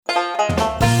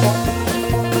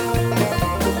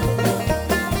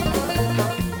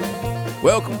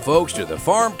Welcome, folks, to the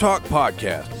Farm Talk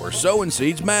Podcast, where sowing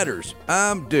seeds matters.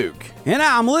 I'm Duke. And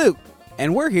I'm Luke,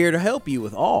 and we're here to help you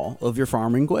with all of your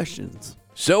farming questions.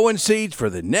 Sowing seeds for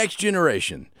the next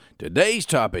generation. Today's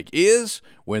topic is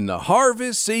when the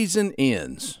harvest season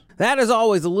ends. That is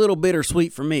always a little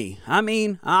bittersweet for me. I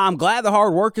mean, I'm glad the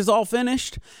hard work is all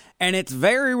finished, and it's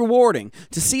very rewarding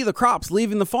to see the crops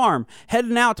leaving the farm,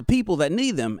 heading out to people that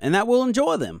need them and that will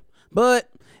enjoy them.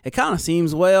 But it kind of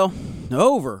seems, well,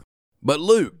 over. But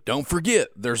Luke, don't forget,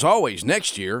 there's always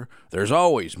next year. There's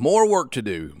always more work to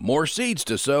do, more seeds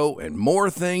to sow, and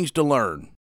more things to learn.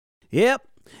 Yep.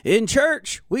 In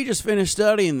church, we just finished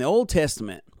studying the Old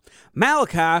Testament.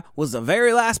 Malachi was the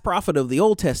very last prophet of the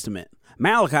Old Testament.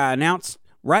 Malachi announced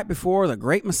right before the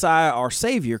great Messiah, our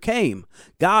Savior, came,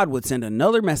 God would send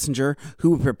another messenger who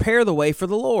would prepare the way for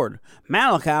the Lord.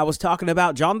 Malachi was talking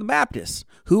about John the Baptist,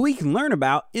 who we can learn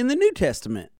about in the New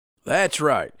Testament. That's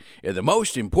right. And the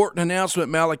most important announcement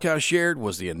Malachi shared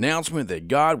was the announcement that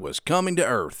God was coming to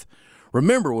earth.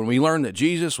 Remember when we learned that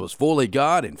Jesus was fully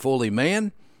God and fully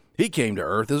man? He came to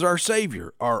earth as our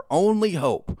Savior, our only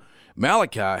hope.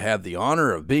 Malachi had the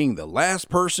honor of being the last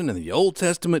person in the Old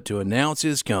Testament to announce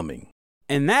his coming.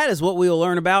 And that is what we will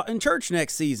learn about in church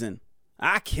next season.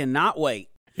 I cannot wait.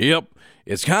 Yep,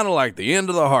 it's kind of like the end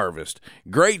of the harvest.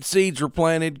 Great seeds were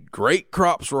planted, great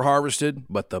crops were harvested,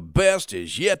 but the best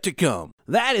is yet to come.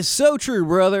 That is so true,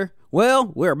 brother. Well,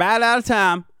 we're about out of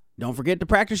time. Don't forget to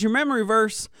practice your memory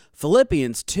verse,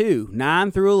 Philippians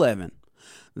 2:9-11.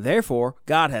 Therefore,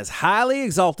 God has highly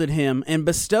exalted him and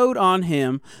bestowed on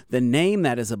him the name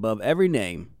that is above every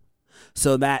name,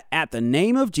 so that at the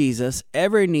name of Jesus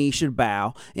every knee should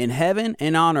bow in heaven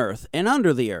and on earth and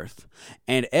under the earth,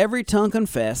 and every tongue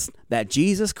confess that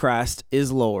Jesus Christ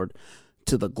is Lord,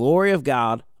 to the glory of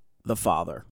God the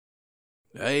Father.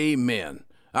 Amen.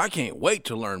 I can't wait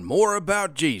to learn more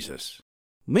about Jesus.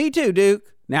 Me too,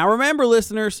 Duke. Now remember,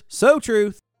 listeners, sow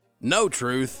truth, No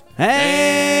truth.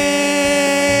 and